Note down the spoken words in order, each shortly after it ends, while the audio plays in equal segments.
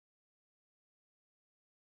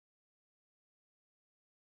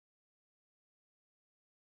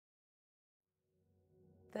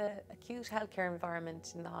The acute healthcare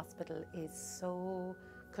environment in the hospital is so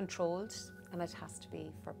controlled, and it has to be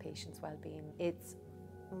for patients' well-being. It's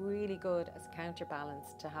really good as a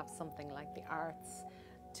counterbalance to have something like the arts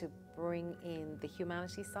to bring in the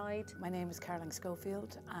humanity side. My name is Caroline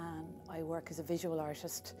Schofield and I work as a visual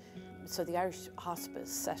artist. So the Irish Hospice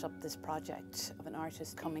set up this project of an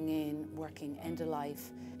artist coming in, working end of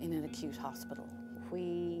life in an acute hospital.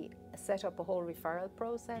 We set up a whole referral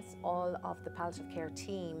process. All of the palliative care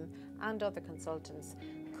team and other consultants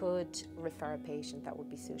could refer a patient that would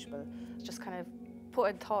be suitable. Just kind of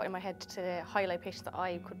put a thought in my head to highlight patients that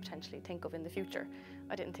I could potentially think of in the future.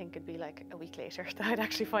 I didn't think it'd be like a week later that I'd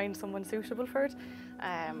actually find someone suitable for it.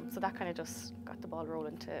 So that kind of just got the ball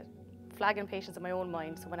rolling to flagging patients in my own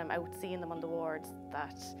mind, so when I'm out seeing them on the wards,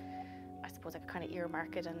 that I suppose I could kind of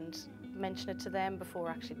earmark it and mention it to them before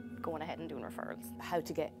actually going ahead and doing referrals. How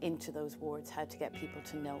to get into those wards, how to get people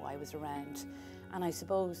to know I was around. And I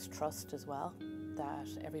suppose trust as well, that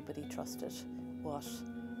everybody trusted what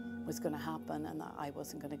was going to happen and that I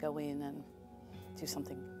wasn't going to go in and do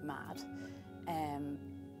something mad.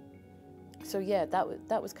 So yeah,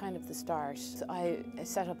 that was kind of the start. So I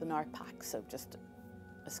set up an art pack, so just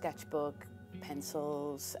a sketchbook,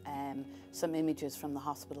 pencils, some images from the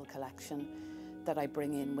hospital collection that I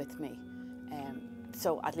bring in with me.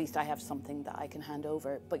 So at least I have something that I can hand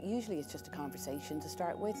over. But usually it's just a conversation to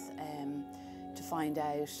start with, to find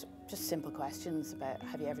out just simple questions about,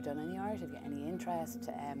 have you ever done any art? Have you any interest?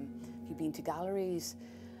 Have you been to galleries?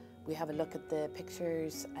 We have a look at the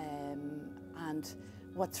pictures, and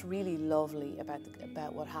what's really lovely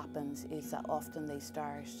about what happens is that often they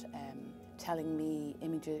start telling me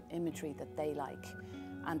imagery that they like,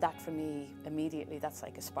 and that for me immediately, that's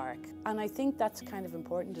like a spark. And I think that's kind of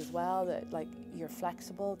important as well, that like you're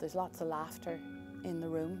flexible, there's lots of laughter in the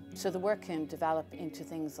room. So the work can develop into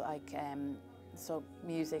things like so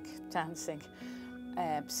music, dancing,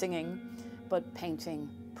 singing, but painting,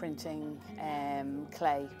 printing,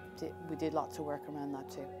 clay. We did lots of work around that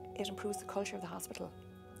too. It improves the culture of the hospital.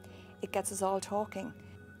 It gets us all talking.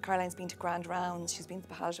 Caroline's been to grand rounds, she's been to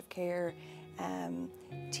the palliative care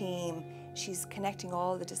team. She's connecting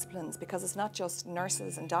all the disciplines, because it's not just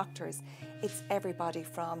nurses and doctors, it's everybody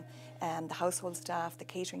from the household staff, the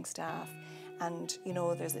catering staff. And you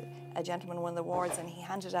know, there's a gentleman in one of the wards, and he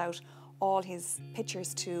handed out all his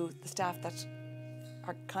pictures to the staff that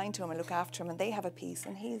are kind to him and look after him, and they have a piece,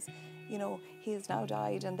 and he's now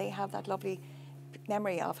died, and they have that lovely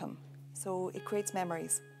memory of him. So it creates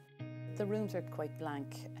memories. The rooms are quite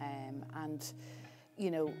blank, and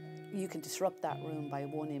you know, you can disrupt that room by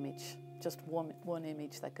one image, just one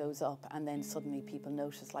image that goes up, and then suddenly people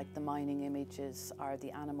notice, like the mining images or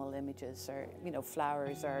the animal images, or you know,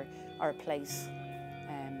 flowers, or a place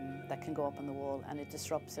that can go up on the wall, and it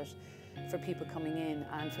disrupts it for people coming in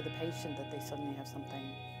and for the patient, that they suddenly have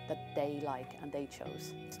something that they like and they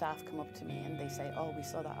chose. Staff come up to me and they say, oh, we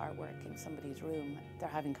saw that artwork in somebody's room. They're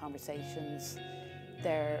having conversations.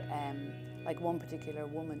 They're, like one particular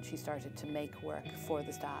woman, she started to make work for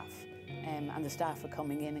the staff. And the staff were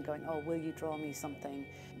coming in and going, oh, will you draw me something?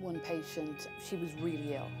 One patient, she was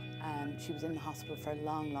really ill, and she was in the hospital for a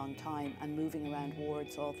long, long time and moving around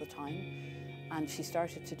wards all the time. And she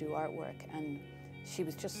started to do artwork, and she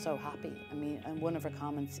was just so happy. I mean, and one of her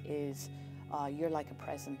comments is, you're like a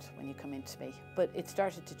present when you come into me. But it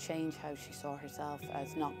started to change how she saw herself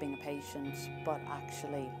as not being a patient, but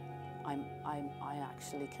actually, I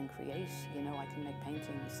actually can create, you know, I can make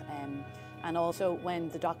paintings. And also when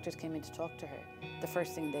the doctors came in to talk to her, the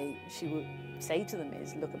first thing she would say to them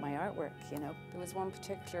is, look at my artwork, you know. There was one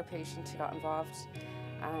particular patient who got involved,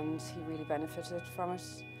 and he really benefited from it.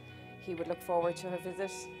 He would look forward to her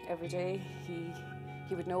visit every day.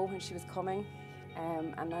 He would know when she was coming.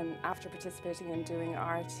 And then after participating in doing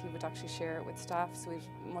art, he would actually share it with staff, so he was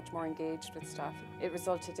much more engaged with staff. It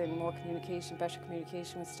resulted in more communication, better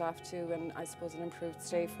communication with staff too, and I suppose an improved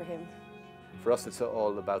stay for him. For us, it's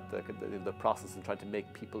all about the process and trying to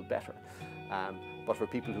make people better. But for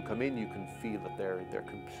people who come in, you can feel that they're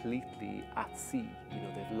completely at sea. You know,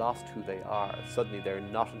 they've lost who they are. Suddenly, they're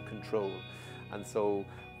not in control, and so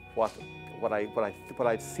what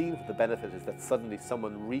I've seen with the benefit is that suddenly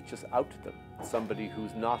someone reaches out to them, somebody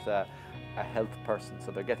who's not a health person,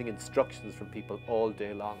 so they're getting instructions from people all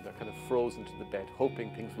day long. They're kind of frozen to the bed,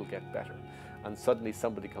 hoping things will get better. And suddenly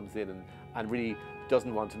somebody comes in and really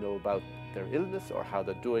doesn't want to know about their illness or how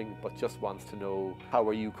they're doing, but just wants to know, how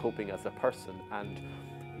are you coping as a person? And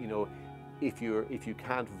you know, if you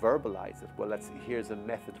can't verbalize it, well, here's a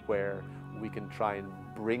method where we can try and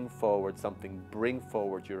bring forward something, bring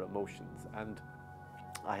forward your emotions. And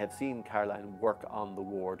I have seen Caroline work on the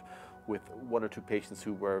ward with 1 or 2 patients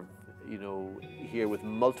who were, you know, here with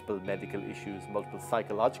multiple medical issues, multiple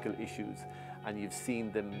psychological issues, and you've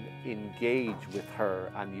seen them engage with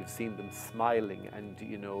her, and you've seen them smiling, and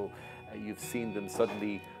you know, you've seen them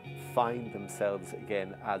suddenly find themselves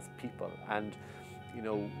again as people. And you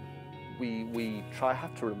know, we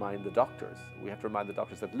have to remind the doctors. We have to remind the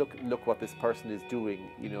doctors that look what this person is doing.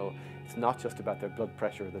 You know, it's not just about their blood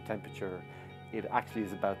pressure or the temperature. It actually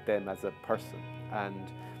is about them as a person.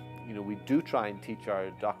 And you know, we do try and teach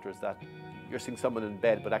our doctors that you're seeing someone in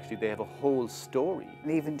bed, but actually they have a whole story.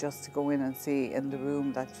 And even just to go in and see in the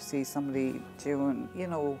room that you see somebody doing, you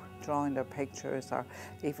know, drawing their pictures, or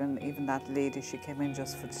even that lady, she came in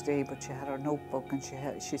just for today, but she had her notebook and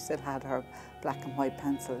she still had her black and white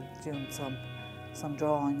pencil doing some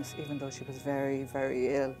drawings, even though she was very,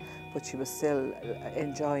 very ill, but she was still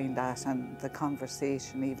enjoying that, and the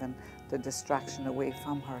conversation, even the distraction away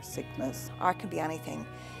from her sickness. Art can be anything.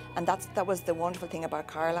 And that was the wonderful thing about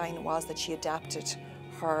Caroline, was that she adapted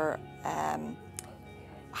her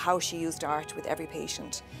how she used art with every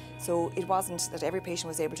patient. So it wasn't that every patient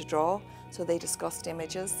was able to draw, so they discussed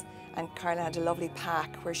images, and Caroline had a lovely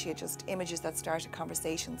pack where she had just images that started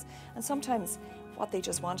conversations. And sometimes what they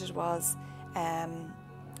just wanted was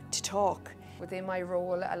to talk. Within my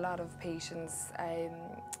role, a lot of patients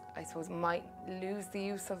I suppose might lose the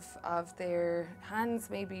use of their hands,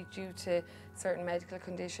 maybe due to certain medical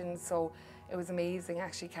conditions. So it was amazing,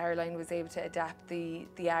 actually. Caroline was able to adapt the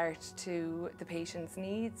art to the patient's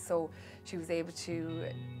needs. So she was able to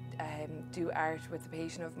do art with a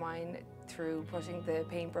patient of mine through putting the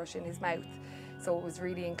paintbrush in his mouth. So it was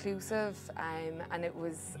really inclusive, and it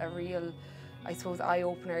was a real, I suppose,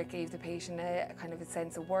 eye-opener. It gave the patient a kind of a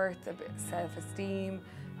sense of worth, a bit of self-esteem.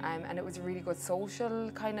 And it was a really good social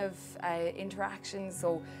kind of interaction.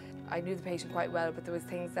 So I knew the patient quite well, but there was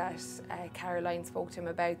things that Caroline spoke to him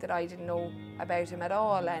about that I didn't know about him at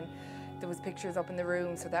all. And there was pictures up in the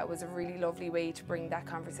room, so that was a really lovely way to bring that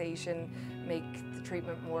conversation, make the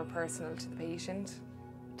treatment more personal to the patient.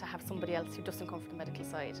 To have somebody else who doesn't come from the medical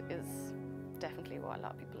side is definitely what a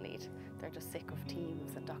lot of people need. They're just sick of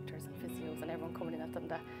teams and doctors and physios and everyone coming in at them.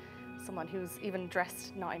 That someone who's even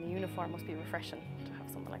dressed not in a uniform must be refreshing to have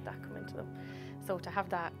someone like that come into them. So to have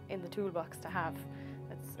that in the toolbox to have,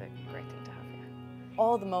 it's a great thing to have, yeah.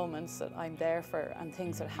 All the moments that I'm there for and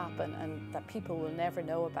things that happen and that people will never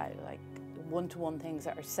know about, like one-to-one things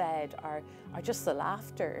that are said, are just the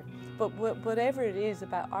laughter. But whatever it is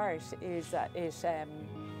about art is that it's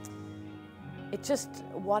just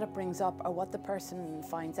what it brings up or what the person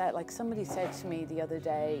finds out. Like somebody said to me the other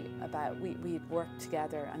day about, we'd worked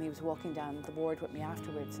together, and he was walking down the ward with me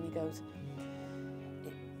afterwards, and he goes,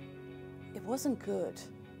 it wasn't good,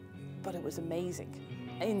 but it was amazing.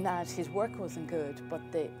 In that his work wasn't good, but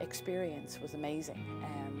the experience was amazing.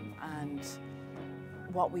 And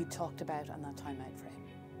what we talked about on that time out for him.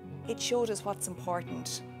 It showed us what's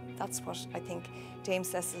important. That's what I think Dame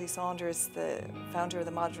Cecily Saunders, the founder of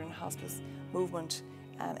the modern hospice movement,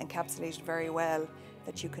 encapsulated very well,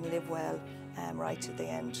 that you can live well right to the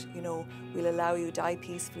end. You know, we'll allow you to die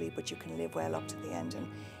peacefully, but you can live well up to the end.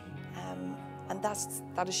 And that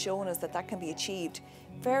has shown us that can be achieved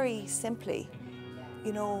very simply.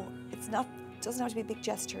 You know, it doesn't have to be big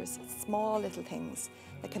gestures. It's small little things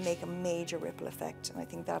that can make a major ripple effect. And I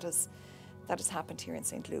think that has happened here in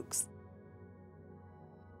St. Luke's.